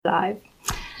Live.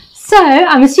 So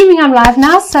I'm assuming I'm live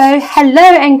now. So hello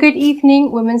and good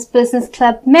evening, Women's Business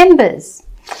Club members.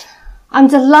 I'm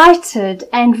delighted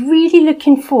and really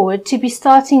looking forward to be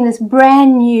starting this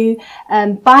brand new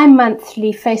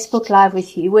bi-monthly Facebook Live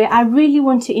with you, where I really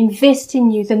want to invest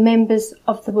in you, the members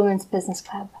of the Women's Business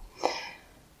Club.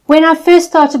 When I first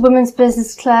started Women's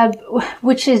Business Club,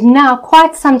 which is now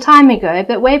quite some time ago,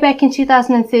 but way back in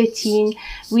 2013,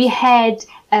 we had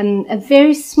a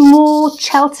very small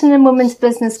Cheltenham Women's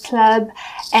Business Club,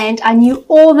 and I knew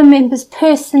all the members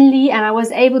personally, and I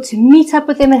was able to meet up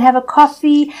with them and have a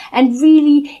coffee and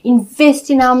really invest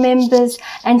in our members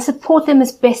and support them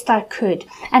as best I could.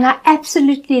 And I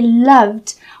absolutely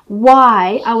loved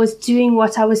why I was doing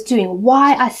what I was doing,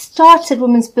 why I started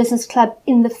Women's Business Club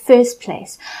in the first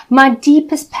place. My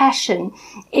deepest passion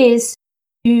is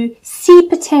to see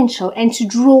potential and to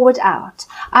draw it out.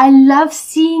 I love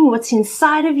seeing what's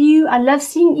inside of you. I love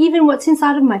seeing even what's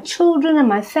inside of my children and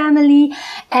my family,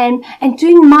 and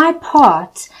doing my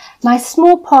part, my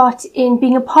small part in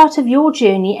being a part of your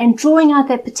journey and drawing out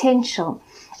that potential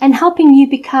and helping you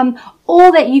become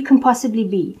all that you can possibly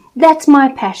be. That's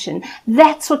my passion.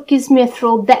 That's what gives me a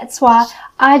thrill. That's why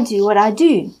I do what I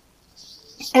do.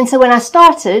 And so when I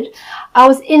started, I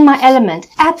was in my element,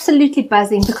 absolutely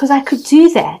buzzing because I could do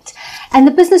that. And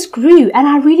the business grew, and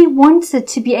I really wanted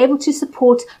to be able to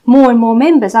support more and more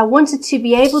members. I wanted to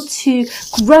be able to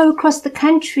grow across the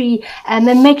country and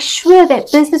make sure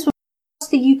that business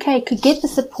across the UK could get the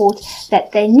support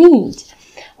that they need.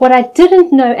 What I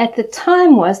didn't know at the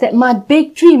time was that my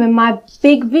big dream and my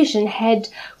big vision had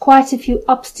quite a few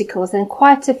obstacles and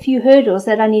quite a few hurdles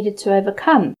that I needed to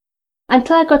overcome.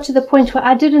 Until I got to the point where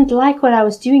I didn't like what I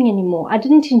was doing anymore. I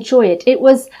didn't enjoy it. It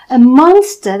was a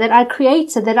monster that I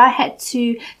created that I had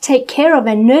to take care of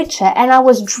and nurture, and I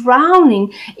was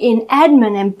drowning in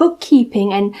admin and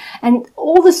bookkeeping and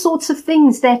all the sorts of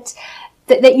things that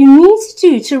you need to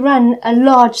do to run a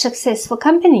large, successful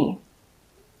company.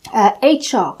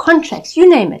 HR, contracts, you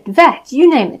name it, VAT, you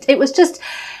name it. It was just...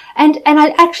 And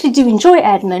I actually do enjoy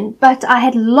admin, but I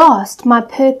had lost my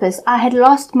purpose. I had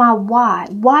lost my why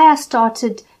I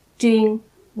started doing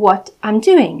what I'm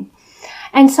doing.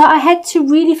 And so I had to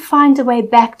really find a way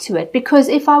back to it, because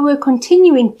if I were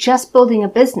continuing just building a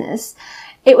business,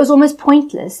 it was almost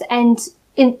pointless. And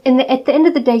at the end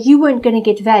of the day, you weren't going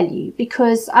to get value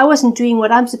because I wasn't doing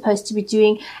what I'm supposed to be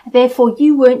doing. Therefore,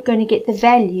 you weren't going to get the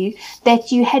value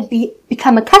that you had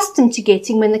become accustomed to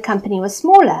getting when the company was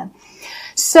smaller.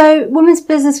 So Women's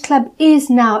Business Club is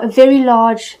now a very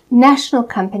large national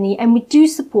company, and we do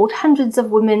support hundreds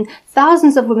of women,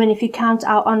 thousands of women if you count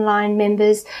our online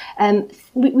members.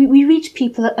 We reach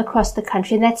people across the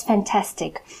country, and that's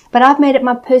fantastic. But I've made it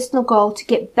my personal goal to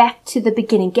get back to the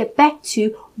beginning, get back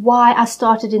to why I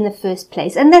started in the first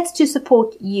place, and that's to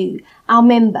support you, our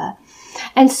member.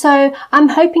 And so I'm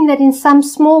hoping that in some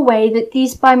small way that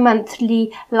these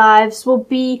bi-monthly lives will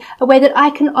be a way that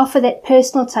I can offer that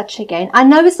personal touch again. I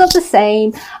know it's not the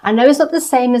same. I know it's not the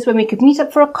same as when we could meet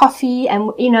up for a coffee and,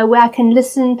 where I can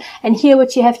listen and hear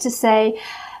what you have to say.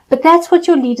 But that's what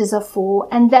your leaders are for,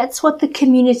 and that's what the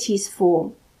community is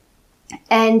for.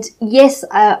 And yes,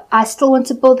 I still want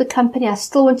to build a company. I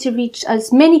still want to reach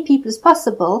as many people as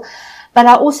possible. But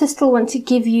I also still want to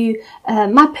give you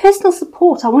my personal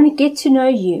support. I want to get to know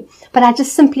you. But I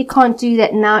just simply can't do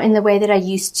that now in the way that I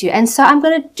used to. And so I'm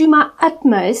going to do my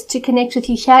utmost to connect with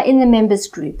you here in the members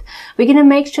group. We're going to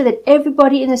make sure that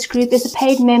everybody in this group is a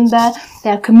paid member. They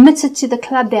are committed to the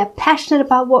club. They are passionate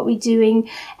about what we're doing.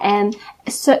 And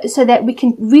so that we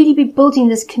can really be building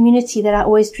this community that I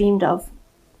always dreamed of.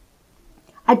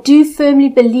 I do firmly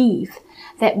believe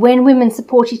that when women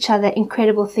support each other,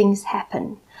 incredible things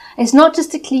happen. It's not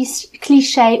just a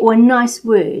cliche or a nice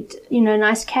word,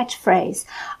 nice catchphrase.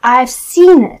 I've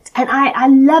seen it, and I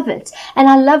love it. And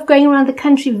I love going around the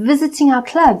country visiting our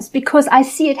clubs because I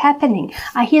see it happening.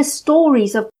 I hear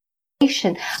stories of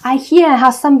I hear how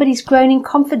somebody's grown in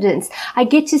confidence. I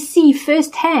get to see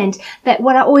firsthand that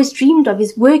what I always dreamed of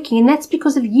is working, and that's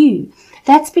because of you.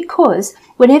 That's because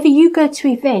whenever you go to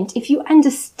an event, if you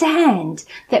understand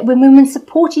that when women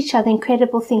support each other,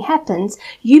 incredible thing happens,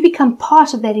 you become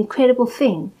part of that incredible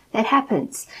thing that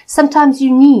happens. Sometimes you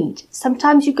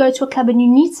go to a club and you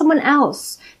need someone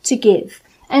else to give.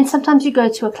 And sometimes you go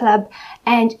to a club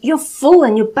and you're full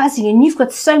and you're buzzing and you've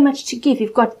got so much to give.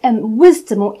 You've got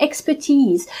wisdom or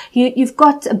expertise. You've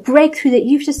got a breakthrough that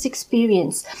you've just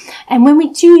experienced. And when we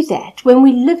do that, when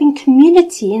we live in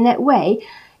community in that way,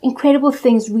 incredible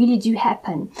things really do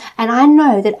happen. And I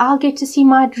know that I'll get to see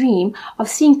my dream of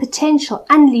seeing potential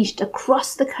unleashed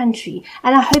across the country.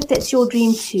 And I hope that's your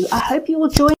dream too. I hope you will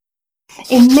join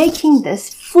in making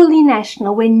this fully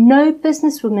national, where no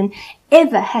businesswoman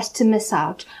ever has to miss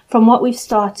out from what we've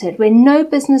started, where no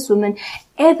businesswoman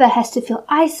ever has to feel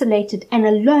isolated and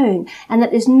alone, and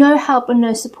that there's no help and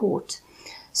no support.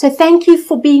 So thank you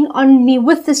for being on me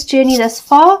with this journey thus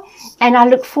far, and I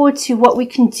look forward to what we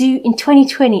can do in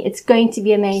 2020. It's going to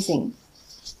be amazing.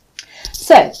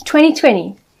 So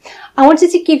 2020, I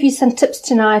wanted to give you some tips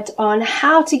tonight on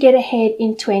how to get ahead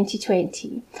in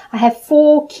 2020. I have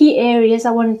 4 key areas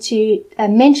I wanted to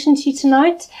mention to you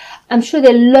tonight. I'm sure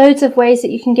there are loads of ways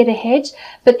that you can get ahead,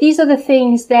 but these are the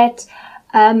things that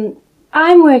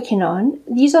I'm working on.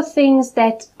 These are things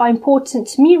that are important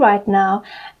to me right now.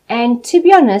 And to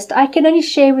be honest, I can only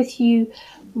share with you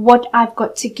what I've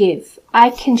got to give. I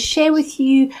can share with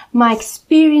you my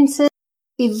experiences,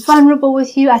 be vulnerable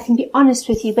with you, I can be honest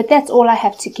with you, but that's all I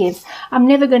have to give. I'm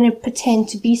never going to pretend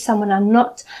to be someone I'm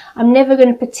not. I'm never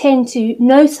going to pretend to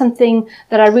know something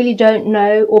that I really don't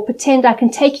know, or pretend I can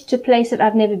take you to a place that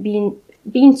I've never been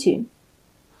to.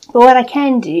 But what I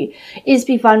can do is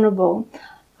be vulnerable.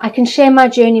 I can share my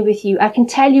journey with you. I can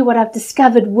tell you what I've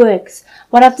discovered works,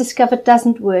 what I've discovered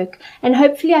doesn't work, and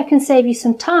hopefully I can save you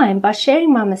some time by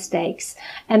sharing my mistakes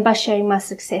and by sharing my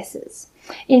successes.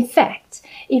 In fact,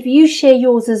 if you share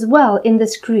yours as well in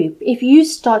this group, if you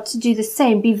start to do the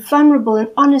same, be vulnerable and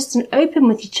honest and open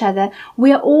with each other,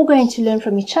 we are all going to learn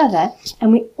from each other,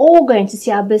 and we're all going to see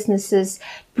our businesses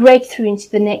break through into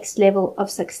the next level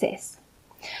of success.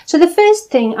 So the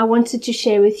first thing I wanted to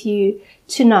share with you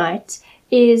tonight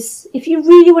is, if you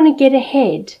really want to get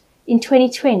ahead in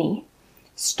 2020,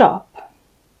 stop.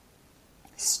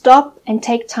 Stop and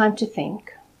take time to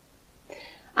think.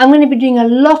 I'm going to be doing a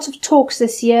lot of talks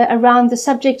this year around the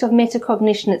subject of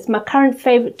metacognition. It's my current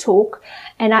favorite talk,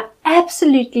 and I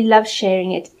absolutely love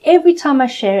sharing it. Every time I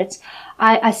share it,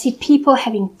 I see people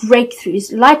having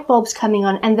breakthroughs, light bulbs coming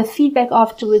on, and the feedback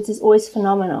afterwards is always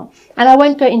phenomenal. And I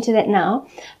won't go into that now,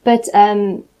 but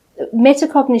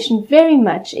metacognition very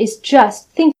much is just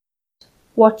think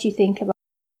what you think about.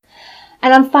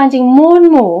 And I'm finding more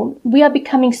and more we are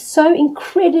becoming so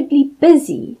incredibly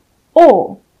busy,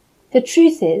 or the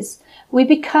truth is we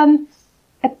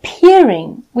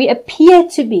appear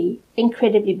to be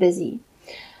incredibly busy.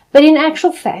 But in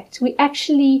actual fact, we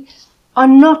actually are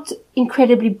not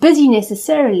incredibly busy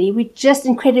necessarily. We're just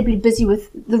incredibly busy with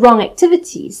the wrong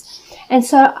activities. And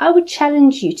so I would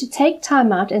challenge you to take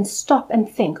time out and stop and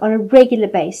think on a regular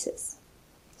basis.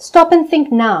 Stop and think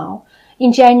now,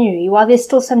 in January, while there's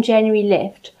still some January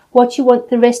left, what you want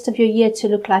the rest of your year to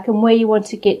look like and where you want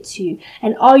to get to.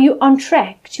 And are you on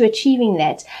track to achieving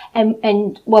that?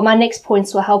 And well, my next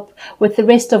points will help with the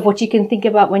rest of what you can think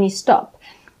about when you stop.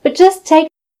 But just take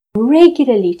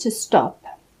regularly to stop.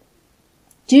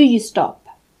 Do you stop?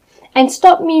 And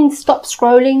stop means stop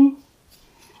scrolling.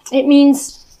 It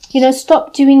means,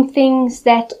 stop doing things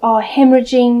that are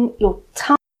hemorrhaging your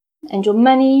time and your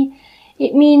money.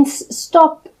 It means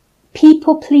stop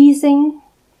people pleasing.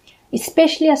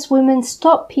 Especially as women,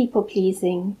 stop people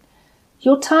pleasing.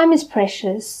 Your time is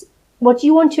precious. What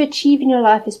you want to achieve in your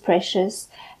life is precious.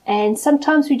 And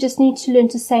sometimes we just need to learn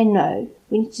to say no.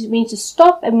 We need to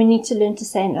stop, and we need to learn to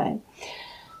say no.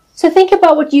 So think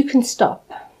about what you can stop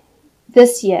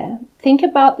this year. Think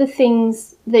about the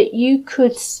things that you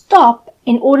could stop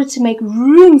in order to make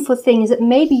room for things that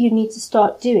maybe you need to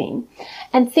start doing.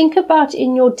 And think about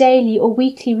in your daily or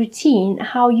weekly routine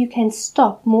how you can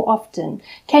stop more often.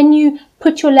 Can you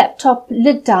put your laptop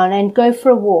lid down and go for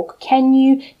a walk? Can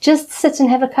you just sit and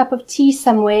have a cup of tea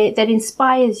somewhere that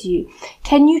inspires you?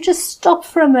 Can you just stop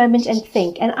for a moment and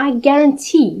think? And I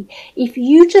guarantee if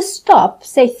you just stop,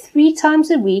 say 3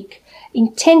 times a week,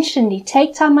 intentionally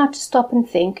take time out to stop and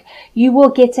think, you will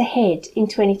get ahead in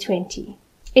 2020.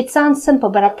 It sounds simple,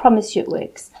 but I promise you it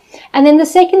works. And then the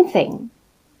second thing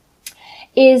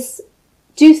is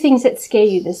do things that scare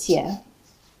you this year.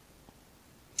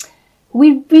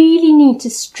 We really need to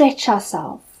stretch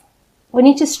ourselves. We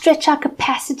need to stretch our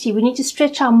capacity. We need to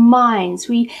stretch our minds.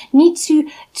 We need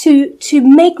to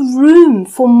make room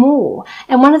for more.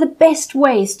 And one of the best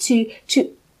ways to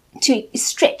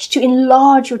stretch, to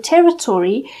enlarge your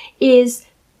territory is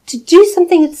to do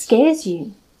something that scares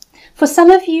you. For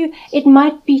some of you, it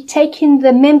might be taking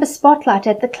the member spotlight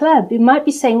at the club. You might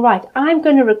be saying, right, I'm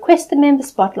going to request the member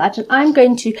spotlight and I'm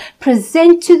going to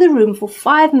present to the room for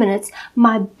 5 minutes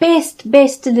my best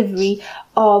delivery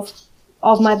of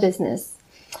my business.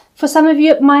 For some of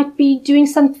you, it might be doing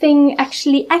something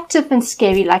actually active and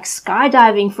scary, like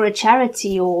skydiving for a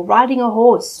charity or riding a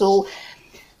horse. Or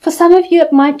for some of you,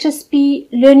 it might just be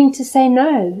learning to say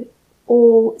no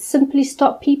or simply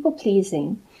stop people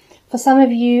pleasing. For some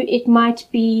of you, it might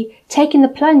be taking the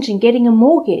plunge and getting a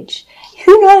mortgage.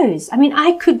 Who knows? I mean,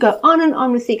 I could go on and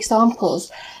on with the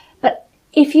examples, but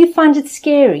if you find it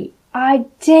scary, I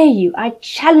dare you, I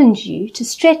challenge you to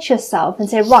stretch yourself and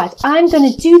say, right, I'm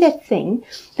going to do that thing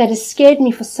that has scared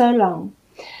me for so long.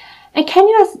 And can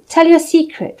you tell you a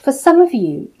secret? For some of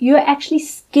you, you're actually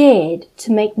scared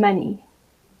to make money.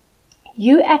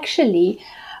 You actually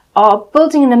are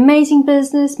building an amazing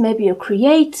business. Maybe you're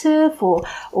creative, or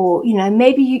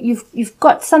maybe you've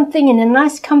got something in a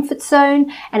nice comfort zone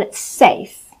and it's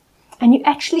safe. And you're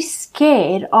actually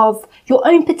scared of your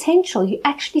own potential. You're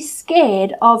actually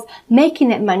scared of making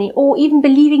that money or even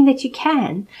believing that you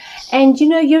can. And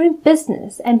you're in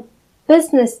business, and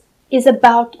business is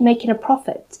about making a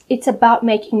profit. It's about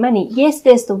making money. Yes,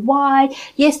 there's the why.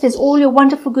 Yes, there's all your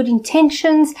wonderful good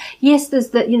intentions. Yes,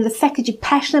 there's the fact that you're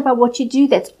passionate about what you do.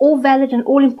 That's all valid and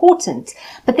all important.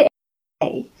 But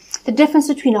the difference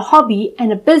between a hobby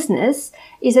and a business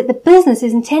is that the business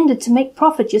is intended to make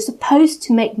profit. You're supposed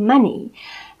to make money.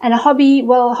 And a hobby,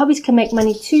 well, hobbies can make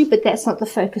money too, but that's not the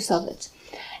focus of it.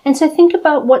 And so think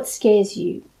about what scares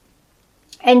you.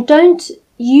 And don't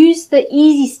use the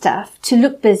easy stuff to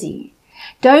look busy.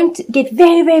 Don't get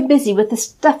very, very busy with the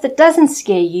stuff that doesn't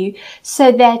scare you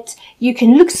so that you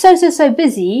can look so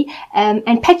busy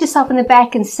and pat yourself on the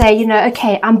back and say,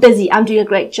 okay, I'm busy. I'm doing a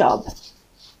great job.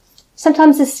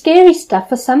 Sometimes the scary stuff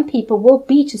for some people will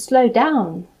be to slow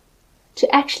down,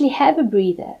 to actually have a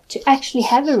breather, to actually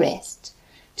have a rest,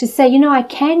 to say, I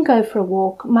can go for a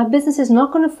walk. My business is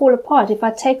not going to fall apart if I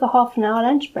take a half an hour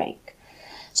lunch break.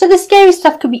 So the scary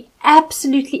stuff could be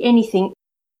absolutely anything.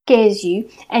 Scares you,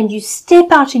 and you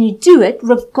step out and you do it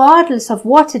regardless of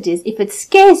what it is. If it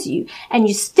scares you and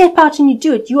you step out and you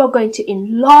do it, you are going to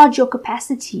enlarge your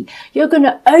capacity. You're going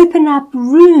to open up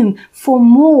room for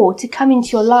more to come into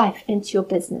your life, into your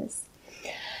business.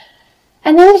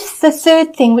 And then the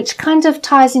third thing, which kind of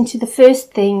ties into the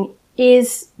first thing,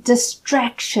 is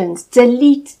distractions.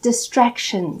 Delete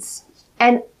distractions.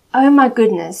 And oh my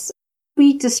goodness,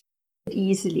 we distract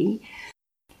easily.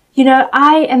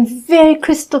 I am very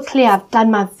crystal clear. I've done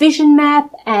my vision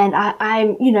map, and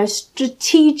I'm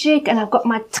strategic, and I've got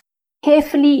my time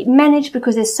carefully managed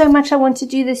because there's so much I want to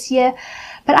do this year.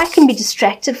 But I can be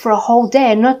distracted for a whole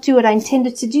day and not do what I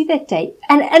intended to do that day.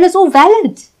 And it's all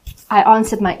valid. I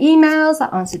answered my emails.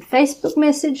 I answered Facebook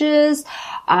messages.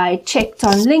 I checked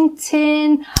on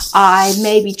LinkedIn. I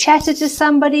maybe chatted to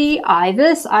somebody. I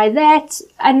this, I that.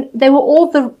 And they were all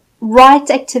the right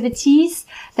activities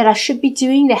that I should be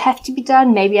doing. They have to be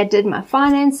done. Maybe I did my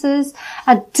finances.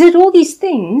 I did all these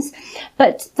things,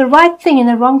 but the right thing in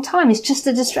the wrong time is just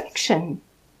a distraction.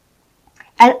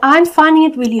 And I'm finding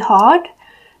it really hard.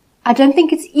 I don't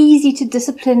think it's easy to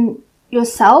discipline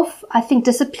yourself. I think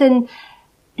discipline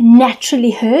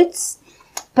naturally hurts.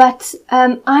 But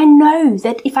I know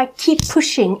that if I keep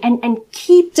pushing and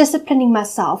keep disciplining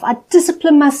myself, I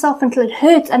discipline myself until it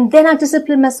hurts, and then I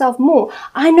discipline myself more.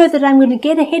 I know that I'm going to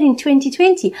get ahead in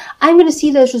 2020. I'm going to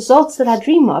see those results that I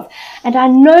dream of. And I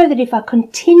know that if I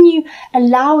continue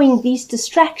allowing these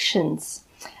distractions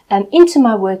into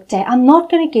my workday, I'm not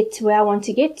going to get to where I want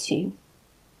to get to.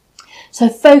 So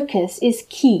focus is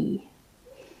key.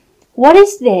 What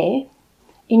is there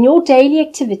in your daily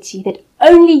activity that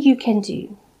only you can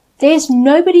do? There's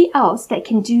nobody else that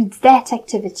can do that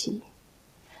activity.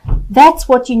 That's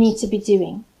what you need to be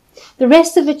doing. The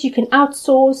rest of it you can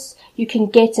outsource. You can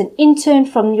get an intern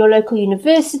from your local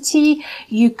university.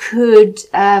 You could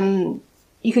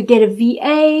get a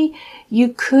VA.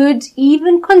 You could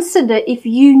even consider if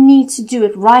you need to do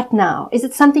it right now. Is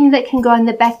it something that can go on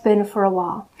the back burner for a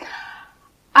while?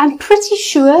 I'm pretty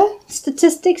sure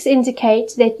statistics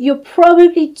indicate that you're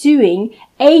probably doing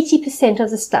 80% of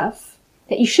the stuff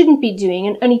that you shouldn't be doing,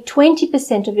 and only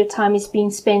 20% of your time is being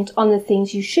spent on the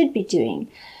things you should be doing.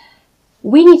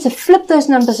 We need to flip those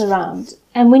numbers around,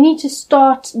 and we need to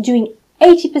start doing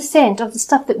 80% of the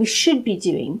stuff that we should be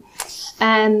doing.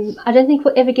 I don't think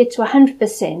we'll ever get to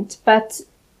 100%, but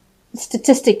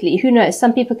statistically, who knows?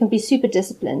 Some people can be super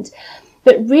disciplined.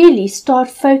 But really start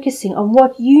focusing on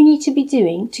what you need to be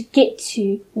doing to get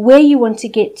to where you want to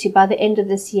get to by the end of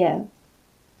this year.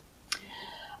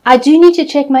 I do need to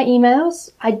check my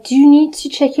emails. I do need to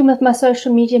check in with my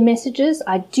social media messages.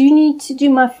 I do need to do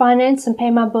my finance and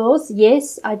pay my bills.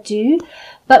 Yes, I do.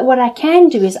 But what I can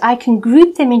do is I can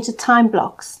group them into time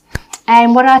blocks.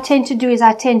 And what I tend to do is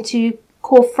I tend to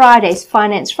call Fridays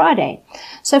Finance Friday.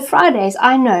 So Fridays,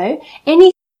 I know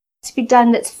anything to be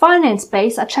done that's finance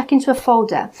based, I chuck into a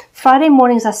folder. Friday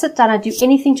mornings, I sit down, I do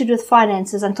anything to do with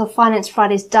finances until Finance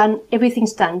Friday's done.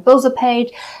 Everything's done. Bills are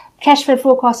paid. cash flow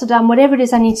forecasts are done, whatever it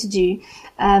is I need to do.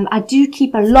 I do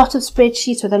keep a lot of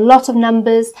spreadsheets with a lot of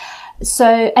numbers.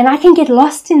 And I can get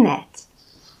lost in that.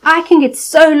 I can get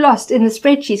so lost in the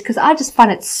spreadsheets because I just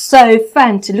find it so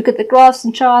fun to look at the graphs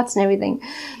and charts and everything.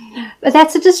 But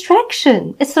that's a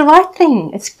distraction. It's the right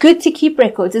thing. It's good to keep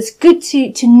records. It's good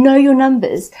to know your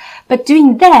numbers. But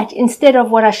doing that instead of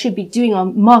what I should be doing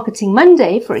on Marketing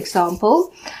Monday, for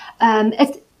example,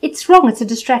 it's wrong. It's a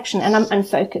distraction and I'm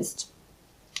unfocused.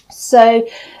 So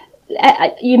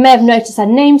you may have noticed I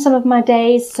named some of my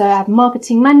days. So I have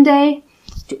Marketing Monday.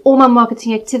 Do all my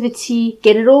marketing activity,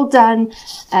 get it all done,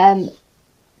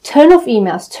 turn off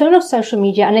emails, turn off social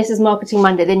media, unless it's Marketing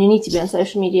Monday, then you need to be on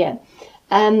social media.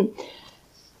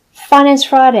 Finance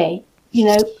Friday,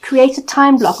 create a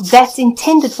time block that's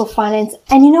intended for finance.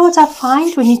 And you know what I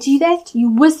find when you do that? You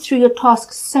whiz through your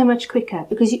tasks so much quicker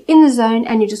because you're in the zone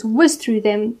and you just whiz through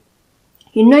them.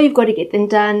 You know you've got to get them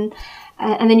done,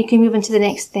 and then you can move on to the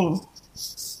next thing.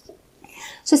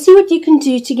 So see what you can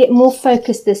do to get more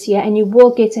focused this year and you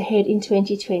will get ahead in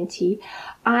 2020.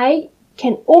 I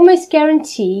can almost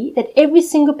guarantee that every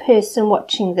single person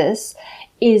watching this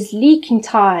is leaking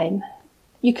time.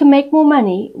 You can make more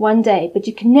money one day, but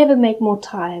you can never make more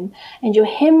time. And you're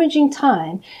hemorrhaging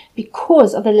time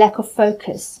because of the lack of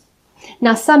focus.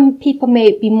 Now, some people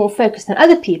may be more focused than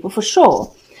other people, for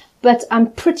sure. But I'm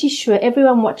pretty sure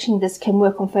everyone watching this can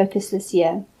work on focus this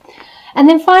year. And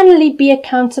then finally, be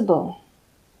accountable.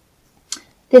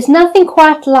 There's nothing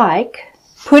quite like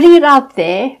putting it out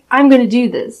there, I'm going to do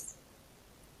this,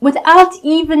 without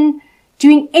even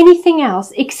doing anything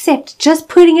else except just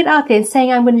putting it out there and saying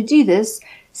I'm going to do this.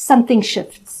 Something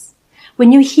shifts.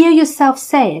 When you hear yourself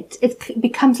say it, it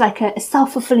becomes like a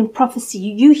self-fulfilling prophecy.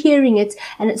 You hearing it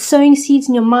and it's sowing seeds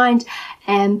in your mind,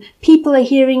 and people are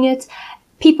hearing it.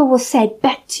 People will say it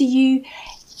back to you.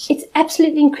 It's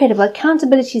absolutely incredible.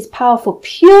 Accountability is powerful,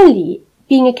 purely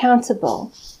being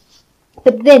accountable.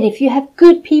 But then if you have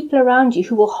good people around you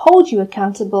who will hold you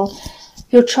accountable,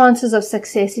 your chances of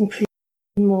success improve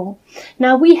more.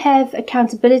 Now we have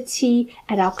accountability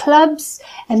at our clubs,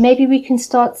 and maybe we can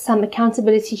start some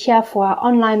accountability here for our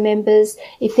online members.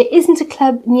 If there isn't a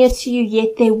club near to you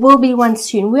yet, there will be one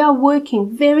soon. We are working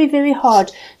very, very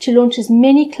hard to launch as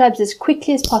many clubs as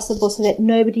quickly as possible so that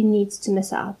nobody needs to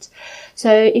miss out.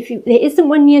 So if there isn't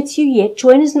one near to you yet,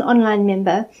 join as an online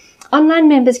member. Online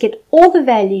members get all the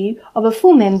value of a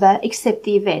full member except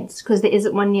the events because there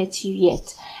isn't one near to you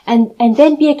yet. And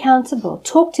then be accountable.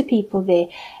 Talk to people there.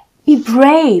 Be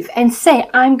brave and say,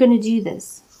 I'm going to do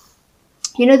this.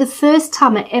 The first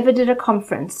time I ever did a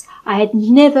conference, I had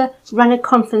never run a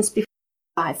conference before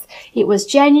in my life. It was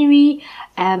January,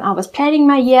 I was planning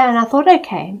my year, and I thought,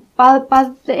 okay, by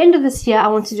the end of this year, I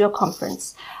want to do a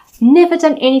conference. Never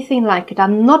done anything like it.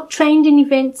 I'm not trained in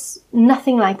events,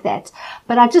 nothing like that.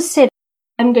 But I just said,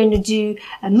 I'm going to do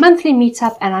a monthly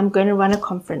meetup and I'm going to run a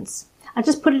conference. I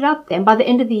just put it out there, and by the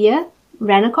end of the year,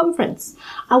 ran a conference.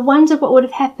 I wonder what would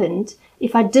have happened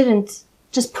if I didn't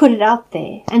just put it out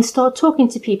there and start talking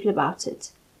to people about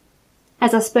it.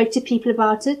 As I spoke to people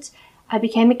about it, I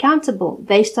became accountable.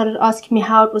 They started asking me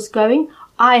how it was going.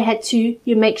 I had to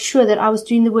make sure that I was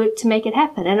doing the work to make it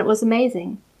happen, and it was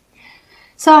amazing.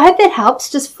 So I hope that helps.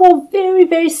 Just 4 very,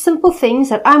 very simple things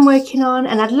that I'm working on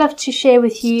and I'd love to share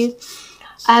with you.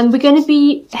 We're going to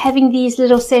be having these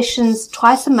little sessions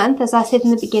twice a month, as I said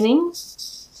in the beginning.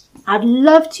 I'd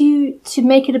love to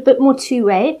make it a bit more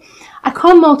two-way. I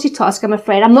can't multitask, I'm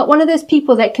afraid. I'm not one of those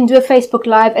people that can do a Facebook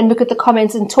Live and look at the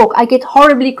comments and talk. I get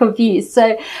horribly confused.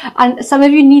 So some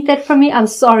of you need that from me. I'm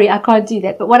sorry, I can't do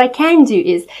that. But what I can do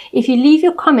is, if you leave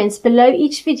your comments below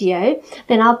each video,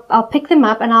 then I'll pick them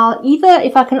up, and I'll either,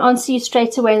 if I can answer you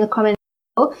straight away in the comments,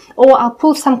 or I'll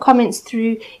pull some comments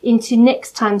through into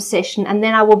next time's session, and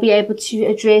then I will be able to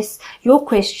address your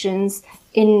questions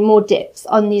in more depth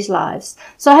on these lives.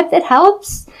 So I hope that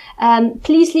helps.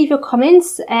 Please leave your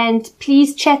comments and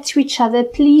please chat to each other.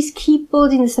 Please keep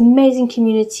building this amazing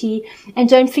community, and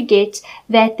don't forget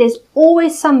that there's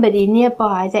always somebody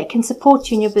nearby that can support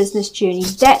you in your business journey.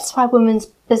 That's why Women's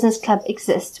Business Club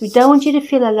exists. We don't want you to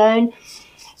feel alone.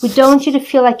 We don't want you to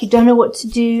feel like you don't know what to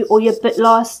do, or you're a bit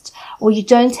lost, or you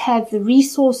don't have the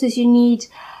resources you need.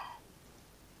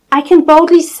 I can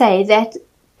boldly say that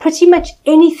pretty much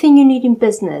anything you need in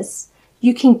business,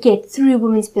 you can get through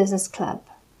Women's Business Club.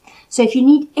 So if you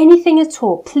need anything at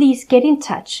all, please get in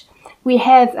touch. We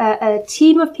have a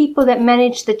team of people that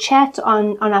manage the chat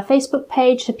on our Facebook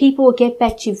page, so people will get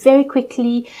back to you very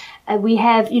quickly. We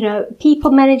have,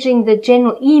 people managing the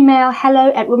general email,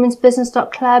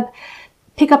 hello@womensbusiness.club.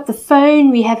 pick up the phone.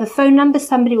 We have a phone number.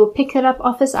 Somebody will pick it up,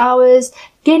 office hours.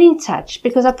 Get in touch,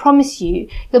 because I promise you,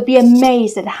 you'll be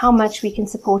amazed at how much we can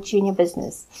support you in your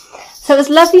business. So it was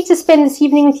lovely to spend this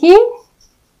evening with you,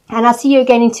 and I'll see you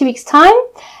again in 2 weeks' time,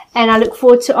 and I look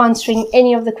forward to answering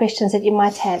any of the questions that you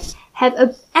might have. Have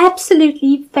an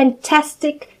absolutely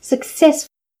fantastic, successful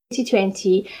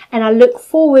 2020, and I look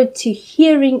forward to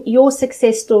hearing your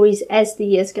success stories as the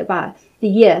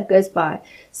year goes by.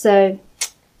 So,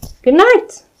 good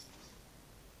night.